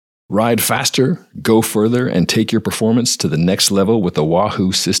Ride faster, go further, and take your performance to the next level with the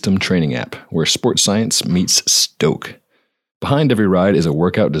Wahoo System training app, where sports science meets stoke. Behind every ride is a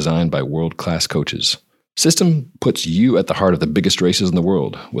workout designed by world-class coaches. System puts you at the heart of the biggest races in the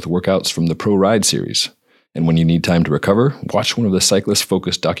world, with workouts from the Pro Ride series. And when you need time to recover, watch one of the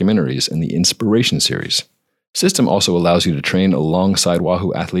cyclist-focused documentaries in the Inspiration series. System also allows you to train alongside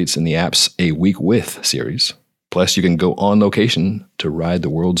Wahoo athletes in the app's A Week With series. Plus, you can go on location to ride the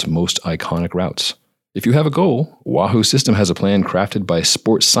world's most iconic routes. If you have a goal, Wahoo System has a plan crafted by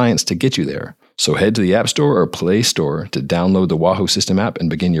sports science to get you there. So head to the App Store or Play Store to download the Wahoo System app and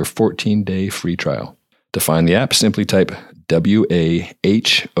begin your 14-day free trial. To find the app, simply type WAHOO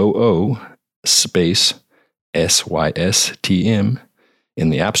space SYSTM in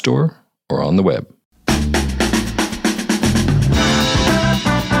the App Store or on the web.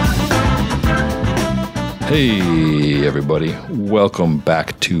 Hey everybody, welcome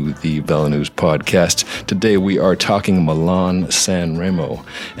back to the VeloNews podcast. Today we are talking Milan-San Remo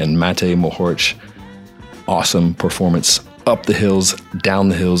and Matej Mohorič. Awesome performance up the hills, down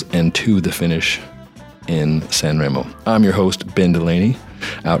the hills, and to the finish in San Remo. I'm your host, Ben Delaney,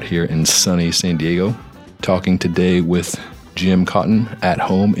 out here in sunny San Diego, talking today with Jim Cotton at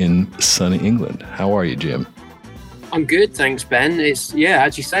home in sunny England. How are you, Jim? I'm good, thanks, Ben. As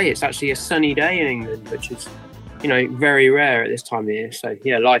you say, it's actually a sunny day in England, which is, very rare at this time of year. So,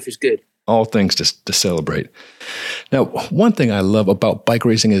 life is good. All things to celebrate. Now, one thing I love about bike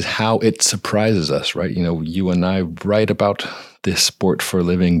racing is how it surprises us, right? You and I write about this sport for a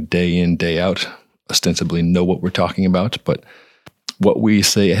living day in, day out, ostensibly know what we're talking about, but what we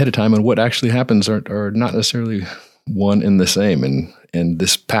say ahead of time and what actually happens are not necessarily one and the same. And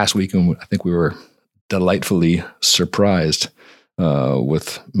this past weekend, I think we were delightfully surprised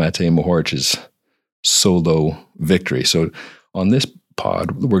with Matej Mohorič's solo victory. So on this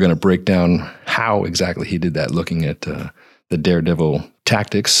pod, we're going to break down how exactly he did that, looking at the daredevil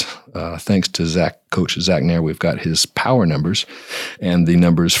tactics. Thanks to Coach Zach Nehr, we've got his power numbers and the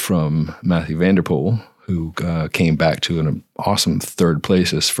numbers from Mathieu van der Poel, who came back to an awesome third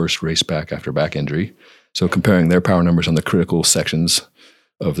place, his first race back after back injury. So comparing their power numbers on the critical sections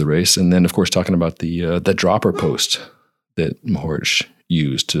of the race, and then of course talking about the dropper post that Mohorič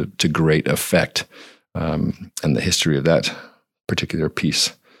used to great effect, and the history of that particular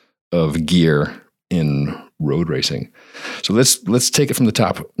piece of gear in road racing. So let's take it from the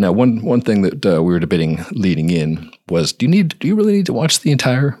top. Now, one thing that we were debating leading in was: do you really need to watch the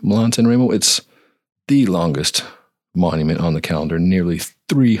entire Milan-San Remo? It's the longest monument on the calendar, nearly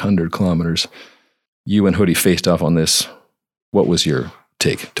 300 kilometers. You and Hoodie faced off on this. What was your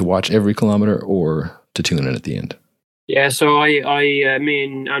take? To watch every kilometer or to tune in at the end? Yeah, so me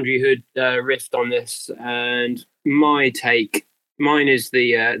and Andrew Hood riffed on this, and mine is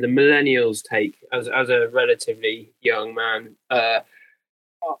the millennials take. As a relatively young man,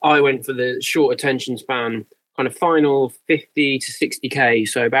 I went for the short attention span, kind of final 50 to 60k,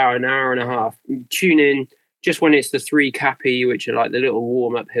 so about an hour and a half. Tune in just when it's the 3 Capi, which are like the little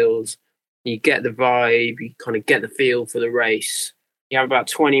warm-up hills. You get the vibe, you kind of get the feel for the race. You have about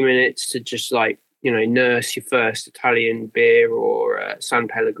 20 minutes to just nurse your first Italian beer or San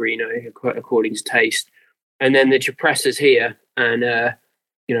Pellegrino, according to taste. And then the Cipressa's here, and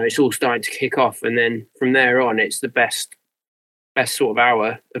it's all starting to kick off. And then from there on, it's the best sort of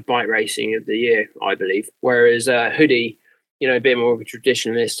hour of bike racing of the year, I believe. Whereas Hoodie, a bit more of a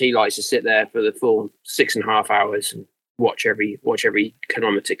traditionalist, he likes to sit there for the full 6.5 hours and watch every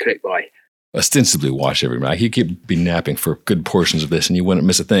kilometre click by. Ostensibly watch every night. He could be napping for good portions of this and you wouldn't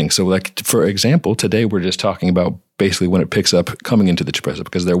miss a thing. So like, for example, today we're just talking about basically when it picks up coming into the Cipressa,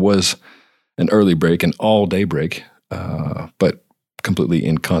 because there was an early break, an all-day break, but completely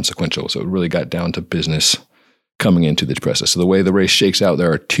inconsequential. So it really got down to business coming into the Cipressa. So the way the race shakes out,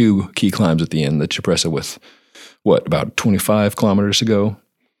 there are 2 key climbs at the end, the Cipressa with about 25 kilometers to go,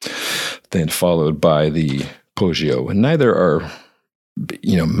 then followed by the Poggio. And neither are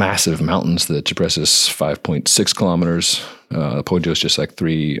massive mountains. The Cipressa is 5.6 kilometers. Poggio is just like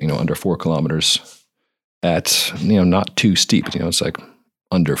 3, under 4 kilometers at, not too steep. It's like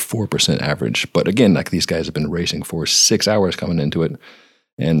under 4% average. But again, like these guys have been racing for 6 hours coming into it.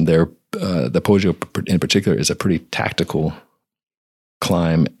 And the Poggio in particular is a pretty tactical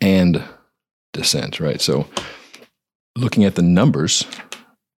climb and descent, right? So looking at the numbers,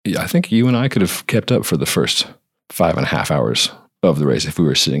 I think you and I could have kept up for the first 5.5 hours of the race if we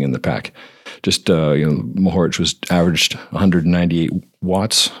were sitting in the pack. Just, Mohorič was averaged 198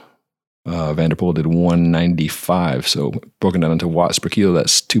 watts. Van der Poel did 195. So broken down into watts per kilo,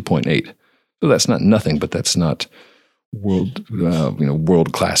 that's 2.8. So that's not nothing, but that's not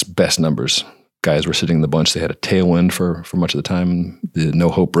world class best numbers. Guys were sitting in the bunch. They had a tailwind for much of the time. The no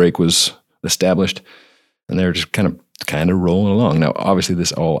hope break was established, and they were just kind of rolling along. Now, obviously,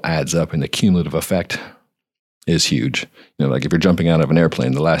 this all adds up, and the cumulative effect is huge. Like if you're jumping out of an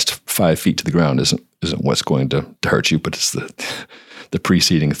airplane, the last 5 feet to the ground isn't what's going to hurt you, but it's the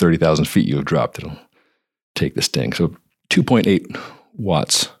preceding 30,000 feet you have dropped that'll take the sting. So 2.8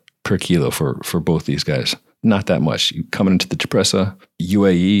 watts per kilo for both these guys. Not that much. Coming into the Cipressa,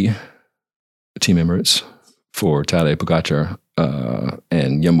 UAE, Team Emirates for Tadej Pogačar,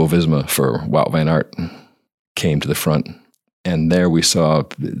 and Jumbo-Visma for Wout van Aert came to the front. And there we saw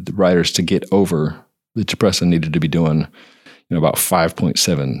the riders, to get over the Cipressa, needed to be doing about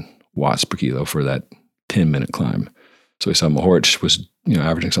 5.7 watts per kilo for that 10-minute climb. So we saw Mohorič was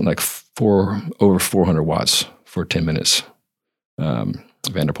averaging something like over 400 watts for 10 minutes. Van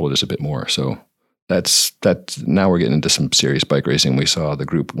der Poel just a bit more. So that's now we're getting into some serious bike racing. We saw the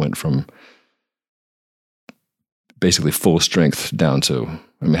group went from basically full strength down to,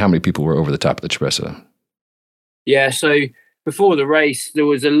 how many people were over the top of the Cipressa? Yeah, so before the race, there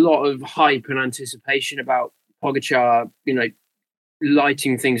was a lot of hype and anticipation about Pogačar,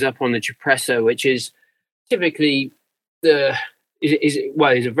 lighting things up on the Cipressa, which is typically is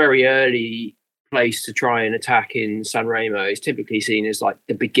a very early place to try and attack in San Remo. It's typically seen as like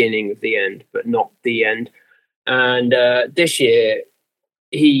the beginning of the end, but not the end. And this year,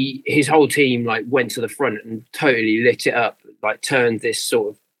 his whole team went to the front and totally lit it up, turned this sort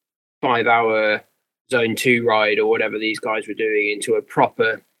of 5-hour Zone 2 ride or whatever these guys were doing into a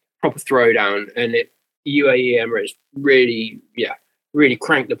proper throwdown. And UAE Emirates really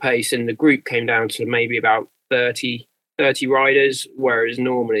cranked the pace, and the group came down to maybe about 30 riders, whereas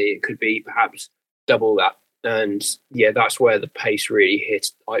normally it could be perhaps double that. And that's where the pace really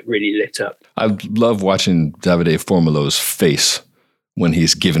really lit up. I love watching Davide Formelo's face when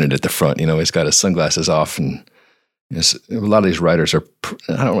he's giving it at the front. He's got his sunglasses off, and a lot of these riders are,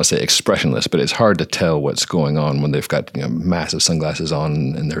 I don't want to say expressionless, but it's hard to tell what's going on when they've got massive sunglasses on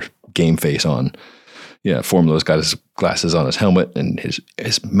and their game face on. Yeah, Formelo's got his glasses on his helmet, and his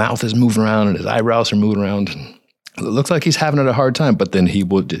mouth is moving around, and his eyebrows are moving around. And it looks like he's having a hard time, but then he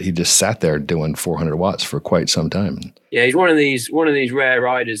just sat there doing 400 watts for quite some time. Yeah, he's one of these rare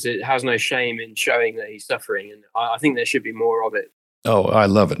riders that has no shame in showing that he's suffering, and I think there should be more of it. Oh, I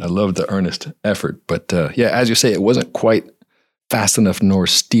love it. I love the earnest effort. But as you say, it wasn't quite fast enough nor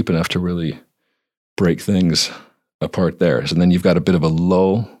steep enough to really break things apart there. So then you've got a bit of a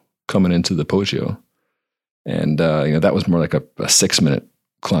lull coming into the Poggio. And, that was more like a 6-minute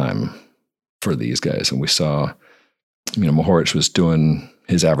climb for these guys. And we saw, Mohorič was doing,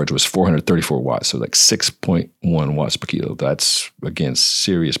 his average was 434 watts. So 6.1 watts per kilo. That's, again,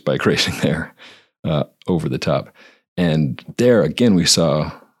 serious bike racing there over the top. And there, again, we saw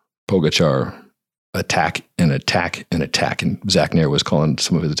Pogačar attack and attack and attack. And Zach Nehr was calling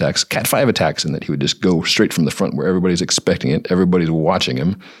some of his attacks Cat 5 attacks, and that he would just go straight from the front where everybody's expecting it. Everybody's watching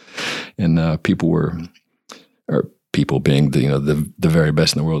him. And people being the very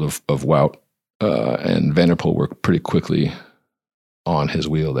best in the world of Wout and Van der Poel were pretty quickly on his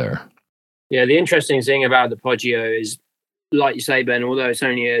wheel there. Yeah, the interesting thing about the Poggio is, like you say, Ben, although it's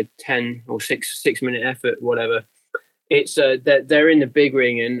only a 10 or 6-minute effort, whatever, it's that they're in the big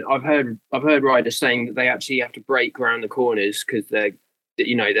ring, and I've heard riders saying that they actually have to brake around the corners because they're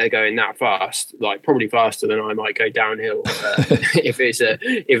going that fast, probably faster than I might go downhill if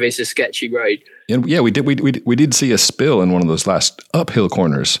it's a sketchy road. And yeah, we did see a spill in one of those last uphill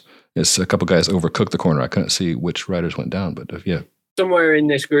corners. As a couple guys overcooked the corner. I couldn't see which riders went down, but yeah. Somewhere in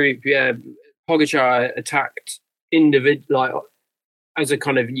this group, Pogačar attacked as a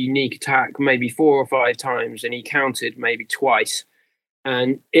kind of unique attack, maybe 4 or 5 times, and he counted maybe twice.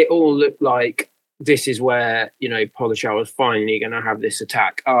 And it all looked like this is where, Pogačar was finally going to have this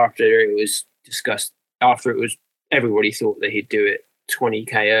attack after it was discussed, everybody thought that he'd do it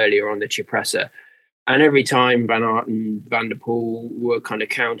 20k earlier on the Cipressa. And every time Van Aert and Van der Poel were kind of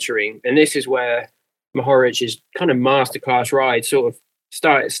countering. And this is where Mohorič's kind of masterclass ride sort of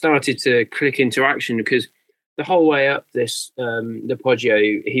started to click into action, because the whole way up this the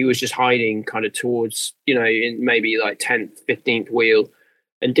Poggio, he was just hiding kind of towards, in maybe 10th, 15th wheel,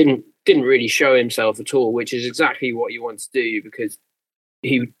 and didn't really show himself at all, which is exactly what you want to do, because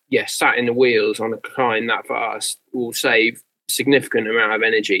he sat in the wheels on a climb that fast will save significant amount of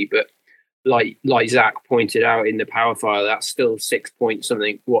energy. But like Zach pointed out in the power file, that's still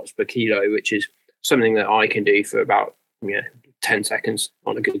 6-point-something watts per kilo, which is something that I can do for about 10 seconds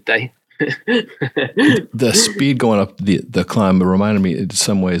on a good day. The speed going up the climb reminded me in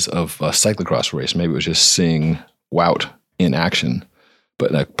some ways of a cyclocross race. Maybe it was just seeing Wout in action,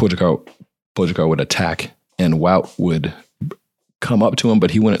 but like Poggio would attack and Wout would come up to him,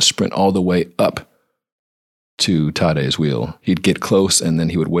 but he wouldn't sprint all the way up to Tadej's wheel. He'd get close and then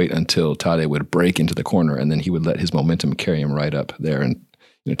he would wait until Tadej would break into the corner, and then he would let his momentum carry him right up there and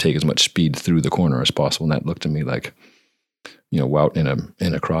take as much speed through the corner as possible. And that looked to me like Wout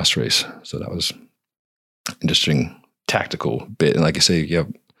in a cross race. So that was interesting tactical bit. And like I say,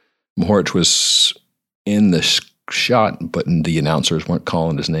 Mohorič was in the shot, but the announcers weren't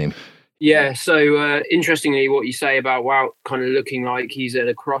calling his name. Yeah, so interestingly, what you say about Wout kind of looking like he's at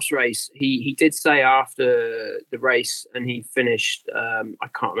a cross race, he did say after the race, and he finished, I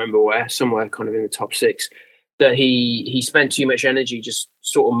can't remember where, somewhere kind of in the top 6, that he spent too much energy just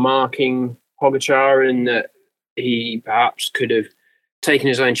sort of marking Pogačar, and that he perhaps could have taken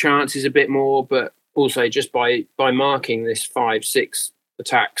his own chances a bit more, but also just by marking this 5-6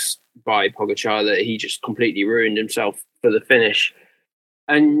 attacks by Pogačar, that he just completely ruined himself for the finish.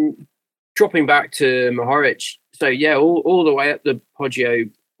 And dropping back to Mohorič, so yeah, all the way up the Poggio,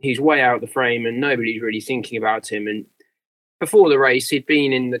 he's way out the frame and nobody's really thinking about him. And before the race, he'd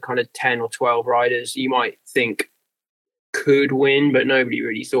been in the kind of 10 or 12 riders you might think could win, but nobody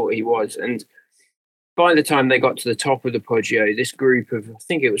really thought he was. And by the time they got to the top of the Poggio, this group of, I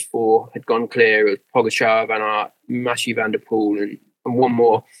think it was 4, had gone clear of Pogačar, Van Aert, Mathieu van der Poel, and one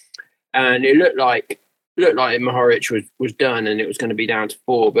more. And it looked like Mohorič was done and it was going to be down to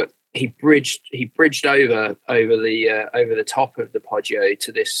 4, but he bridged over the top of the Poggio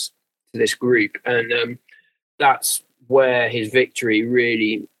to this group, and that's where his victory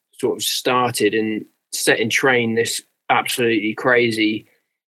really sort of started and set in train this absolutely crazy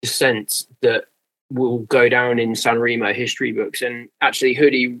descent that will go down in San Remo history books. And actually,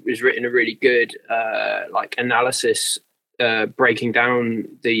 Hoodie has written a really good analysis breaking down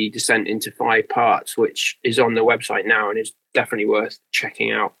the descent into 5 parts, which is on the website now and is definitely worth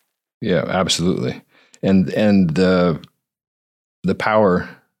checking out. Yeah, absolutely. And the power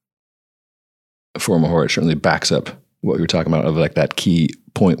for Mohorič certainly backs up what you were talking about, of like that key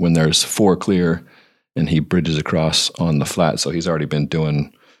point when there's 4 clear and he bridges across on the flat. So he's already been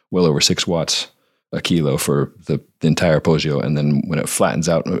doing well over 6 watts a kilo for the entire Poggio. And then when it flattens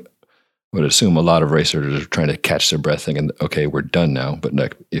out, I would assume a lot of racers are trying to catch their breath thinking, okay, we're done now. But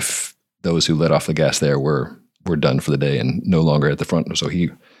like, if those who let off the gas there were done for the day and no longer at the front. So he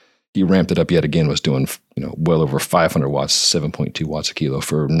ramped it up yet again, was doing well over 500 watts, 7.2 watts a kilo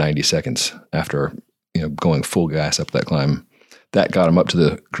for 90 seconds after going full gas up that climb. That got him up to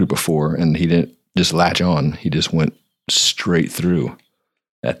the group of 4, and he didn't just latch on. He just went straight through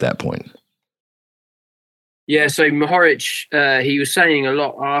at that point. Yeah, so Mohorič, he was saying a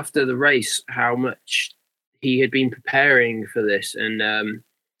lot after the race how much he had been preparing for this, and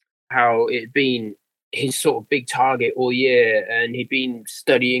how it had been his sort of big target all year, and he'd been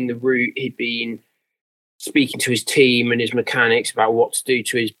studying the route, he'd been speaking to his team and his mechanics about what to do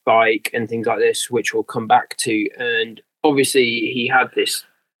to his bike and things like this, which we'll come back to. And obviously he had this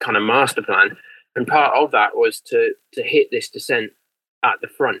kind of master plan, and part of that was to hit this descent at the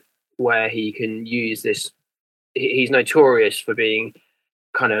front, where he can use this. He's notorious for being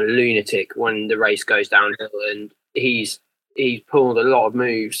kind of lunatic when the race goes downhill, and he's pulled a lot of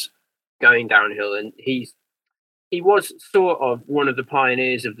moves going downhill, and he was sort of one of the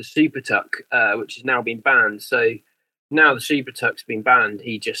pioneers of the super tuck, which has now been banned. So now the super tuck's been banned,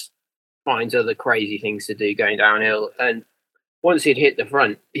 he just finds other crazy things to do going downhill. And once he'd hit the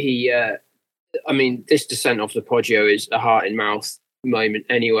front, this descent off the Poggio is a heart in mouth moment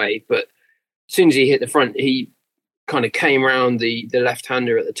anyway, but as soon as he hit the front, he kind of came around the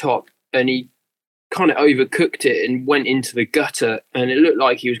left-hander at the top, and he kind of overcooked it and went into the gutter, and it looked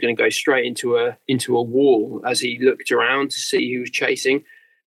like he was going to go straight into a wall as he looked around to see who was chasing.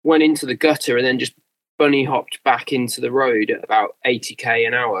 Went into the gutter and then just bunny hopped back into the road at about 80k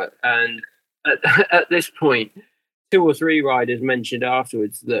an hour. And at this point, 2 or 3 riders mentioned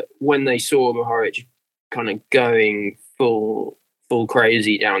afterwards that when they saw Mohorič kind of going full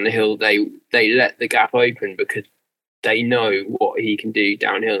crazy down the hill, they let the gap open because they know what he can do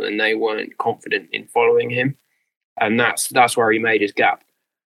downhill, and they weren't confident in following him. And that's where he made his gap.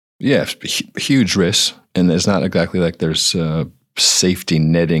 Yeah, huge risk. And it's not exactly like there's safety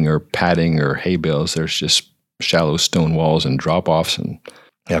netting or padding or hay bales. There's just shallow stone walls and drop-offs, and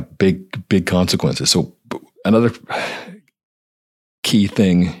big consequences. So another key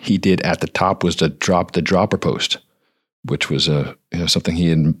thing he did at the top was to drop the dropper post, which was something he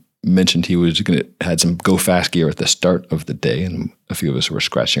had mentioned. He was had some go fast gear at the start of the day, and a few of us were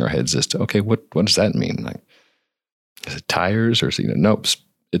scratching our heads as to, okay, what does that mean? Like, is it tires or nope?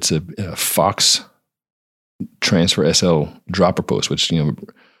 It's a Fox Transfer SL dropper post, which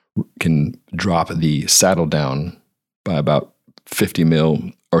can drop the saddle down by about 50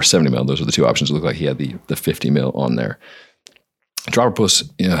 mil or 70 mil. Those are the two options. It looked like he had the 50 mil on there. Dropper posts,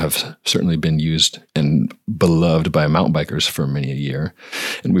 have certainly been used and beloved by mountain bikers for many a year.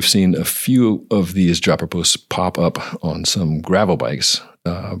 And we've seen a few of these dropper posts pop up on some gravel bikes,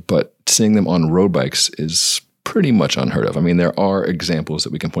 but seeing them on road bikes is pretty much unheard of. I mean, there are examples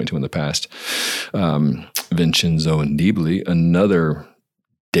that we can point to in the past. Vincenzo Nibali, another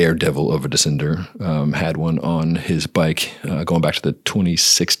daredevil of a descender, had one on his bike going back to the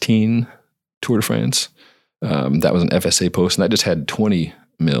 2016 Tour de France. That was an FSA post, and that just had 20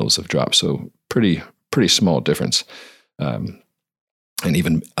 mils of drop, so pretty small difference. And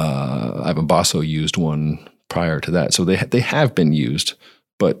even Ivan Basso used one prior to that, so they have been used,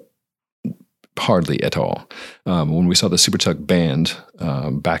 but hardly at all. When we saw the Supertug banned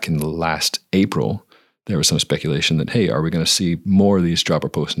back in last April, there was some speculation that, hey, are we going to see more of these dropper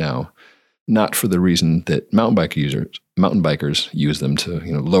posts now? Not for the reason that mountain bikers use them to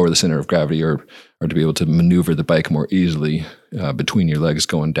lower the center of gravity or to be able to maneuver the bike more easily between your legs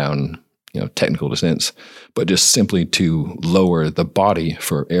going down technical descents, but just simply to lower the body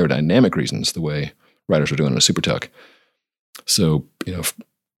for aerodynamic reasons, the way riders are doing on a Supertug. So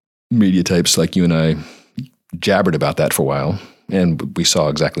media types like you and I jabbered about that for a while, and we saw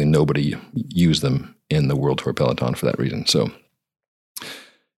exactly nobody use them in the World Tour peloton for that reason. So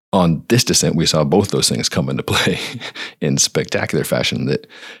on this descent, we saw both those things come into play in spectacular fashion, that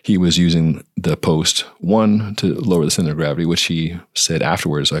he was using the post, one, to lower the center of gravity, which he said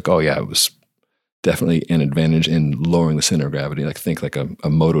afterwards, like, oh yeah, it was definitely an advantage in lowering the center of gravity. Like, think like a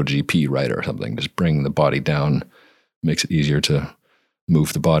MotoGP rider or something, just bring the body down, makes it easier to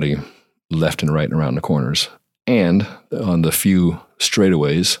move the body left and right and around the corners. And on the few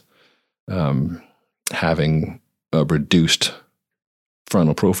straightaways, having a reduced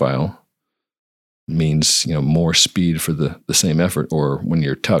frontal profile means more speed for the same effort, or when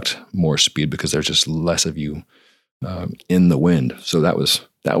you're tucked, more speed because there's just less of you in the wind. So that was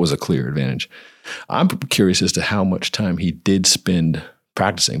a clear advantage. I'm curious as to how much time he did spend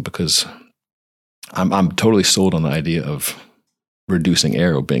practicing, because I'm totally sold on the idea of reducing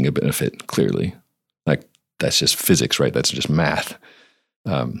aero being a benefit. Clearly, like, that's just physics, right? That's just math.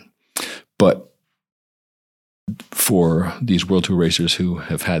 But for these World Tour racers who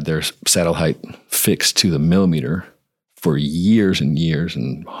have had their saddle height fixed to the millimeter for years and years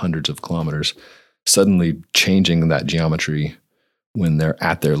and hundreds of kilometers, suddenly changing that geometry when they're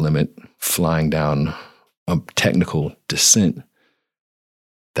at their limit, flying down a technical descent,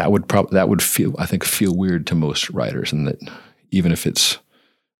 that would feel weird to most riders, and that even if it's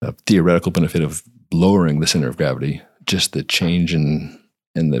a theoretical benefit of lowering the center of gravity, just the change in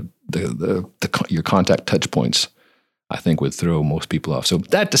your contact touch points, I think would throw most people off. So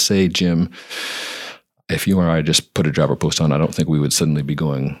that to say, Jim, if you or I just put a dropper post on, I don't think we would suddenly be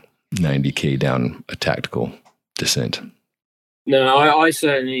going 90K down a tactical descent. No, I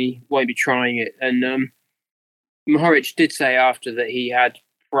certainly won't be trying it. And Mohorič did say after that he had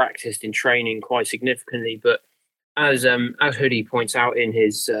practiced in training quite significantly, but as Hoodie points out in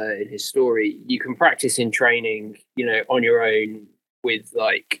his story, you can practice in training, on your own with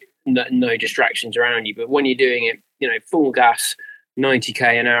like no distractions around you. But when you're doing it, full gas,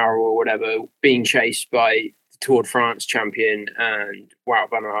 90k an hour or whatever, being chased by the Tour de France champion and Wout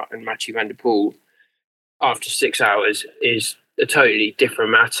van Aert and Mathieu van der Poel after 6 hours is a totally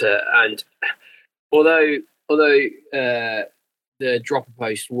different matter. And although the dropper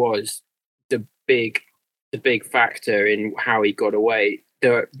post was the big factor in how he got away,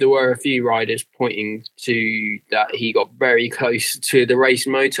 there were a few riders pointing to that he got very close to the race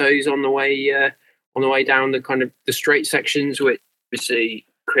motos on the way down the kind of the straight sections, which obviously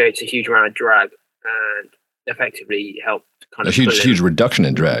creates a huge amount of drag and effectively helped kind of a huge reduction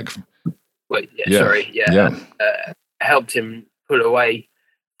in drag. Helped him pull away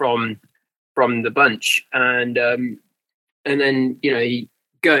from the bunch, and then he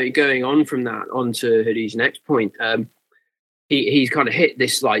going on from that onto Hoodie's next point. He's kind of hit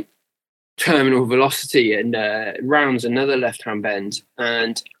this like terminal velocity and rounds another left-hand bend,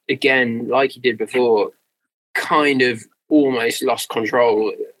 and again, like he did before, kind of almost lost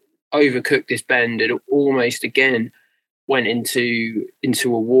control, overcooked this bend, and almost again went into a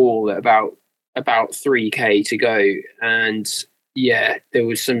wall at about 3k to go. And yeah, there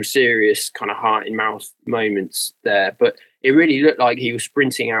was some serious kind of heart in mouth moments there, but it really looked like he was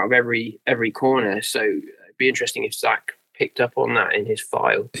sprinting out of every corner. So it'd be interesting if Zach picked up on that in his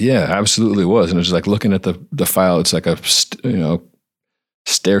file. Yeah, absolutely was. And it was like looking at the file, it's like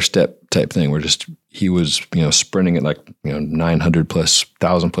stair step type thing where just he was, sprinting at like, 900 plus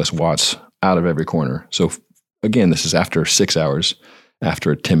 1,000 plus watts out of every corner. So again, this is after 6 hours,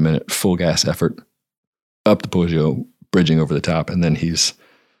 after a 10-minute full gas effort up the Poggio, bridging over the top, and then he's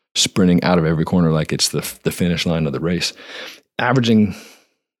sprinting out of every corner like it's the finish line of the race, averaging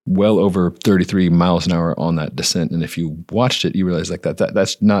well over 33 miles an hour on that descent. And if you watched it, you realize like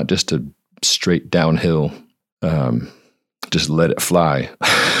that's not just a straight downhill, just let it fly.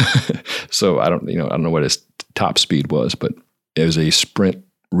 So I don't know what his top speed was, but it was a sprint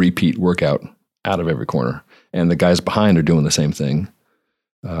repeat workout out of every corner. And the guys behind are doing the same thing.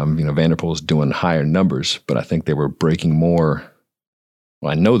 Van der Poel's doing higher numbers, but I think they were breaking more.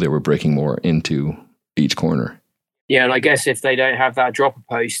 Well, I know they were breaking more into each corner. Yeah, and I guess if they don't have that dropper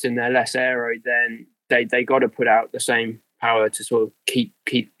post and they're less aero, then they got to put out the same power to sort of keep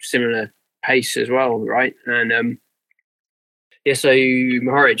similar pace as well, right? And so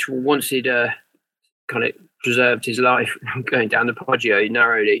Mohorič, once he'd kind of preserved his life going down the Poggio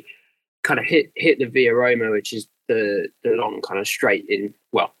narrowly, kind of hit the Via Roma, which is the long kind of straight in,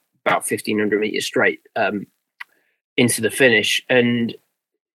 well, about 1,500 meters straight into the finish, and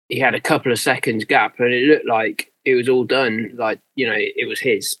he had a couple of seconds gap, and it looked like it was all done, like, it was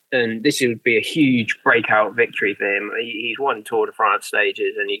his. And this would be a huge breakout victory for him. He's won Tour de France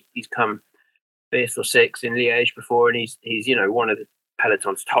stages, and he's come 5th or 6th in Liège before, and he's one of the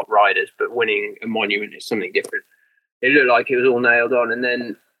peloton's top riders, but winning a monument is something different. It looked like it was all nailed on, and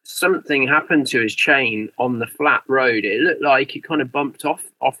then something happened to his chain on the flat road. It looked like it kind of bumped off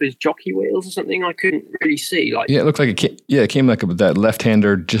his jockey wheels or something. I couldn't really see. It looked like it came like that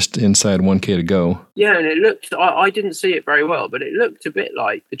left-hander just inside 1K to go. Yeah, and it looked, I didn't see it very well, but it looked a bit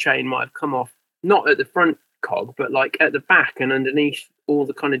like the chain might have come off, not at the front cog, but like at the back and underneath all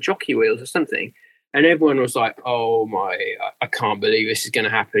the kind of jockey wheels or something. And everyone was like, oh my, I can't believe this is going to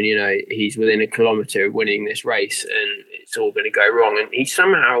happen. He's within a kilometre of winning this race and it's all going to go wrong. And he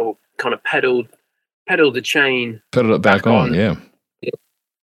somehow kind of pedaled the chain. Pedaled it back on, yeah.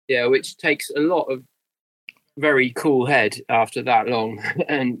 Yeah, which takes a lot of very cool head after that long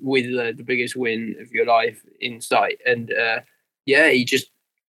and with the biggest win of your life in sight. And he just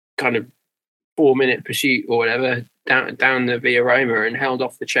kind of 4-minute pursuit or whatever down the Via Roma and held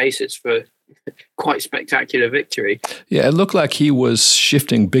off the chasers for quite spectacular victory. Yeah, it looked like he was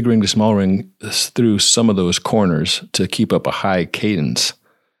shifting big ring to small ring through some of those corners to keep up a high cadence.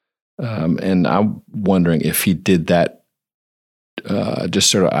 And I'm wondering if he did that just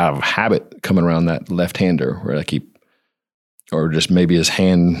sort of out of habit coming around that left-hander where or just maybe his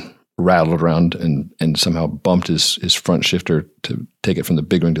hand rattled around and somehow bumped his front shifter to take it from the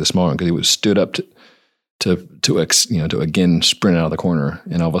big ring to the small ring because he was stood up to again sprint out of the corner,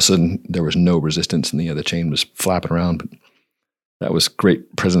 and all of a sudden there was no resistance and the other chain was flapping around. But that was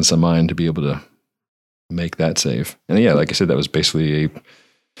great presence of mind to be able to make that save. And yeah, like I said, that was basically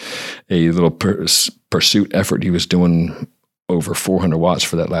a little pursuit effort. He was doing over 400 watts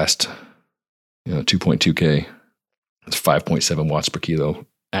for that last 2.2K. It's 5.7 watts per kilo,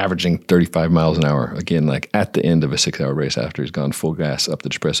 averaging 35 miles an hour. Again, like at the end of a 6-hour race after he's gone full gas up the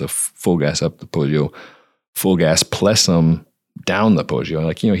Cipressa, full gas up the Poggio, full gas plus some down the Poggio.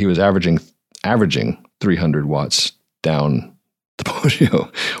 Like, he was averaging 300 watts down the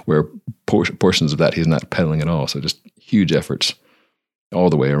Poggio, where portions of that he's not pedaling at all. So just huge efforts all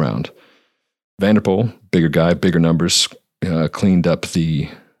the way around. Van der Poel, bigger guy, bigger numbers, cleaned up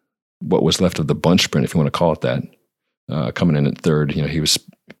what was left of the bunch sprint, if you want to call it that. Coming in at third, he was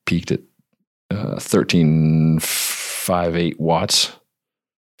peaked at 13.58 watts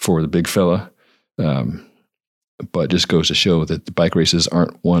for the big fella. But just goes to show that the bike races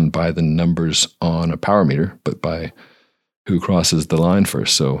aren't won by the numbers on a power meter, but by who crosses the line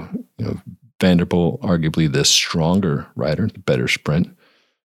first. So, Van der Poel, arguably the stronger rider, the better sprint.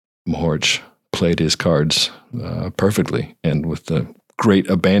 Mohorič played his cards perfectly and with the great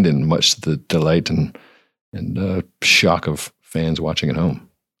abandon, much to the delight and shock of fans watching at home.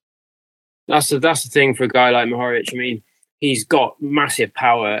 That's the thing for a guy like Mohorič. I mean, he's got massive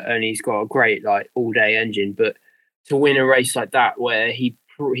power and he's got a great all-day engine, but to win a race like that where he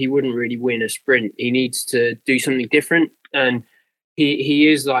wouldn't really win a sprint, he needs to do something different. And he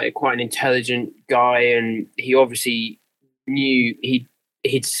is quite an intelligent guy, and he obviously knew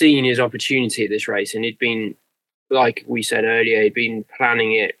he'd seen his opportunity at this race, and he'd been, like we said earlier, he'd been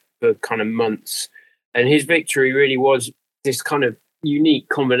planning it for kind of months. And his victory really was this kind of unique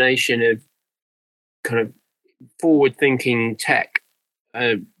combination of kind of forward-thinking tech,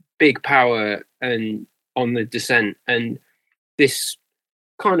 big power, and on the descent, and this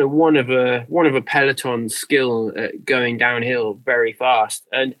kind of one of a peloton's skill at going downhill very fast.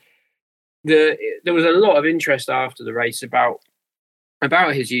 And there was a lot of interest after the race about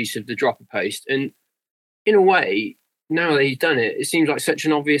his use of the dropper post. And in a way, now that he's done it, it seems like such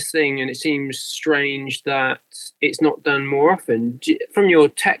an obvious thing, and it seems strange that it's not done more often. From your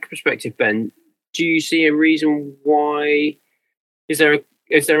tech perspective, Ben, do you see a reason why? Is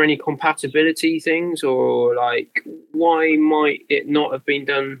there any compatibility things, or like why might it not have been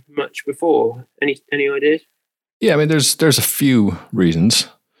done much before? Any ideas? Yeah, I mean, there's a few reasons.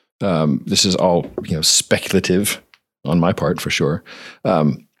 This is all speculative on my part for sure.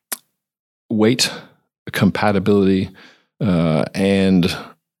 Weight, compatibility, and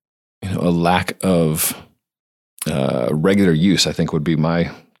a lack of regular use, I think, would be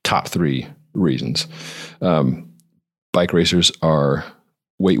my top three reasons. Bike racers are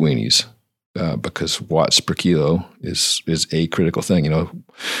weight weenies because watts per kilo is a critical thing.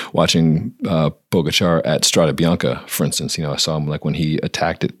 Watching Pogačar at Strada Bianca, for instance, I saw him like when he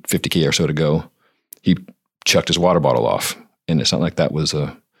attacked at 50K or so to go, he chucked his water bottle off. And it's not like that was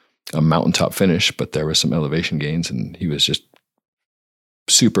a mountaintop finish, but there was some elevation gains, and he was just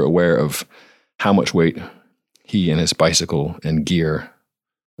super aware of how much weight he and his bicycle and gear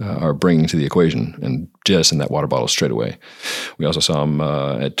are bringing to the equation, and jettison that water bottle straight away. We also saw him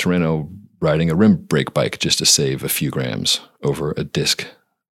at Tirreno riding a rim brake bike just to save a few grams over a disc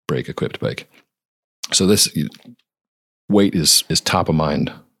brake equipped bike. So this weight is top of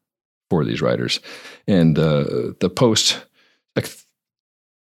mind for these riders. And the post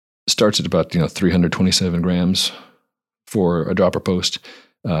starts at about 327 grams for a dropper post,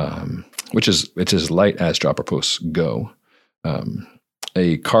 which is it's as light as dropper posts go.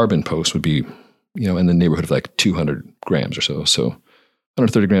 A carbon post would be in the neighborhood of like 200 grams or so. So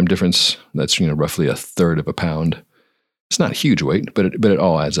 130 gram difference. That's roughly a third of a pound. It's not huge weight, but it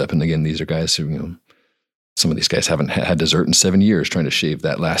all adds up. And again, these are guys who some of these guys haven't had dessert in 7 years trying to shave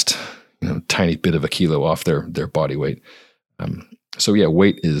that last tiny bit of a kilo off their body weight. So yeah,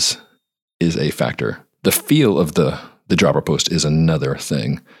 weight is a factor. The feel of the dropper post is another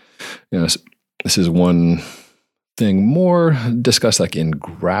thing. This is one thing more discussed like in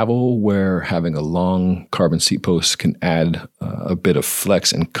gravel, where having a long carbon seat post can add a bit of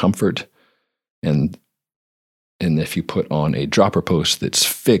flex and comfort. And if you put on a dropper post that's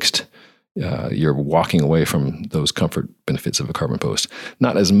fixed, you're walking away from those comfort benefits of a carbon post.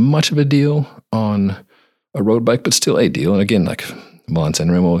 Not as much of a deal on a road bike, but still a deal. And again, like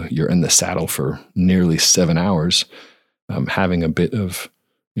Milan-San Remo, you're in the saddle for nearly 7 hours. Having a bit of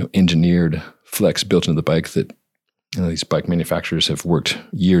engineered flex built into the bike that these bike manufacturers have worked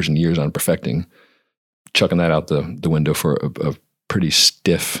years and years on perfecting, chucking that out the window for a pretty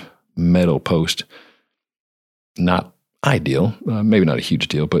stiff metal post. Not ideal, maybe not a huge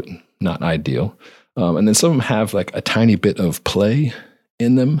deal, but not ideal. And then some of them have like a tiny bit of play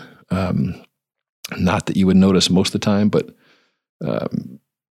in them. Not that you would notice most of the time, but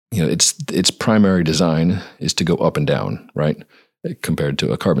its primary design is to go up and down, right? Compared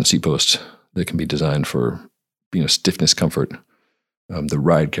to a carbon seat post that can be designed for stiffness, comfort, the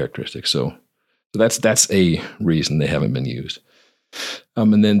ride characteristics. So that's a reason they haven't been used.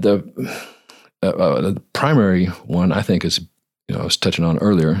 And then the primary one, I think, is I was touching on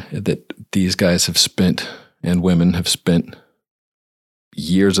earlier, that these guys have spent, and women have spent,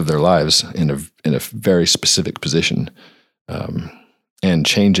 years of their lives in a very specific position, and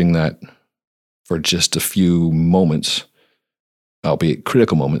changing that for just a few moments, albeit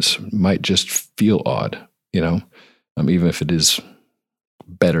critical moments, might just feel odd. Even if it is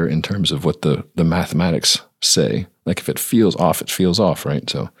better in terms of what the mathematics say. Like if it feels off, it feels off, right?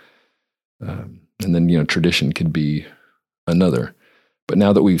 So, and then tradition could be another. But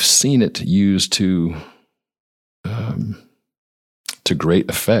now that we've seen it used to great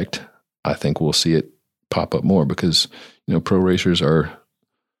effect, I think we'll see it pop up more, because pro racers are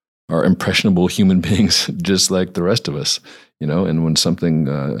impressionable human beings just like the rest of us, and when something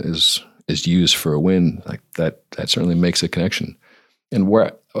is used for a win, like that certainly makes a connection. And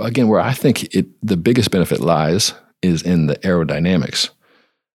where I think the biggest benefit lies is in the aerodynamics,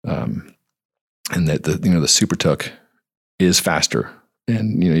 and that the Super Tuck is faster.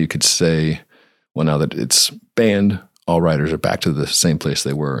 And you could say, well, now that it's banned, all riders are back to the same place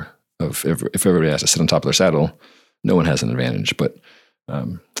they were. If everybody has to sit on top of their saddle, no one has an advantage. But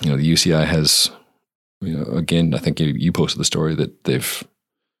the UCI has, again, I think you posted the story that they've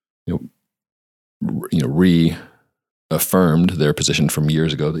reaffirmed their position from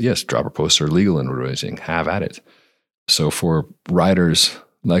years ago that yes, dropper posts are legal in road racing. Have at it. So for riders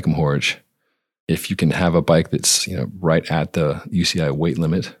like Mohorič, if you can have a bike that's, right at the UCI weight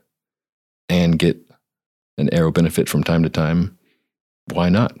limit and get an aero benefit from time to time, why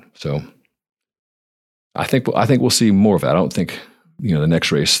not? So I think we'll see more of that. I don't think, the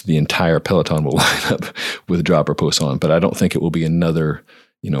next race, the entire peloton will line up with dropper posts on, but I don't think it will be another,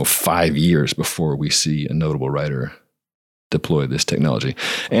 5 years before we see a notable rider deploy this technology.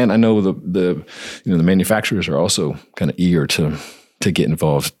 And I know the manufacturers are also kind of eager to get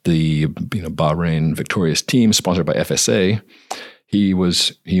involved. The Bahrain Victorious team, sponsored by FSA,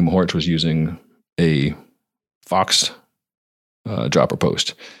 Mohorič was using a Fox dropper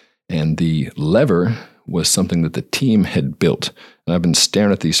post, and the lever was something that the team had built. And I've been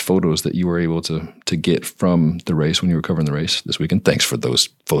staring at these photos that you were able to get from the race when you were covering the race this weekend. Thanks for those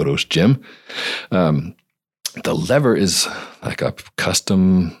photos, Jim. The lever is like a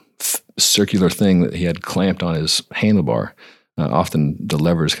custom circular thing that he had clamped on his handlebar. Often the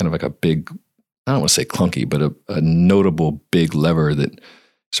lever is kind of like a big, I don't want to say clunky, but a notable big lever that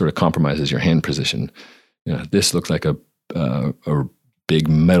sort of compromises your hand position. This looks like a big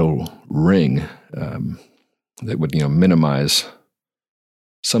metal ring that would minimize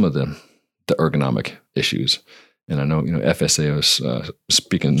some of the ergonomic issues. And I know FSA was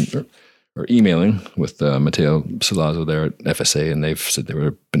speaking or emailing with Mathieu there at FSA, and they've said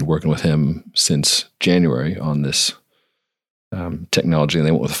they've been working with him since January on this technology, and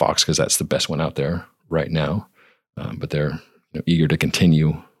they went with Fox because that's the best one out there right now. But they're eager to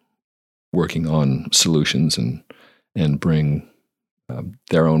continue working on solutions and bring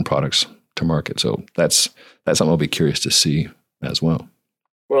their own products to market. So that's something I'll be curious to see as well.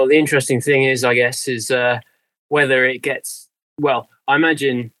 Well, the interesting thing is, I guess, is whether it gets, well, I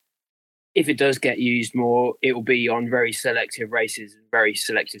imagine if it does get used more, it will be on very selective races and very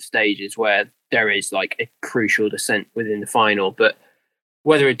selective stages where there is like a crucial descent within the final. But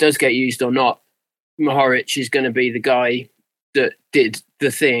whether it does get used or not, Mohorič is going to be the guy that did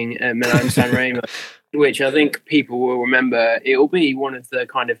the thing at Milan-San Remo, which I think people will remember. It will be one of the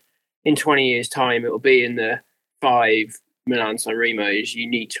kind of, in 20 years' time, it will be in the 5 Milan-San Remos you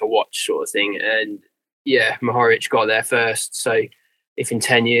need to watch sort of thing. And yeah, Mohorič got there first. So if in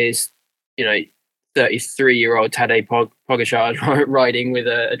 10 years, 33-year-old Tadej Poggio is riding with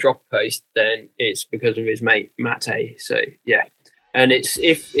a drop post, then it's because of his mate Matej. So yeah, and it's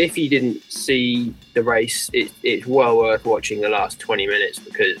if you didn't see the race, it's well worth watching the last 20 minutes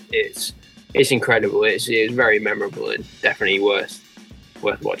because it's incredible. It's very memorable and definitely worth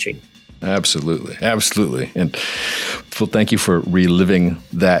watching. Absolutely. And Phil, thank you for reliving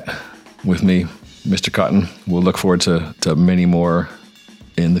that with me, Mr. Cotton. We'll look forward to many more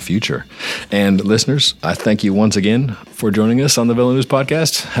in the future. And listeners, I thank you once again for joining us on the VeloNews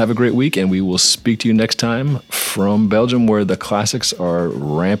podcast. Have a great week, and we will speak to you next time from Belgium, where the classics are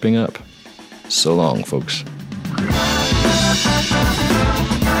ramping up. So long, folks.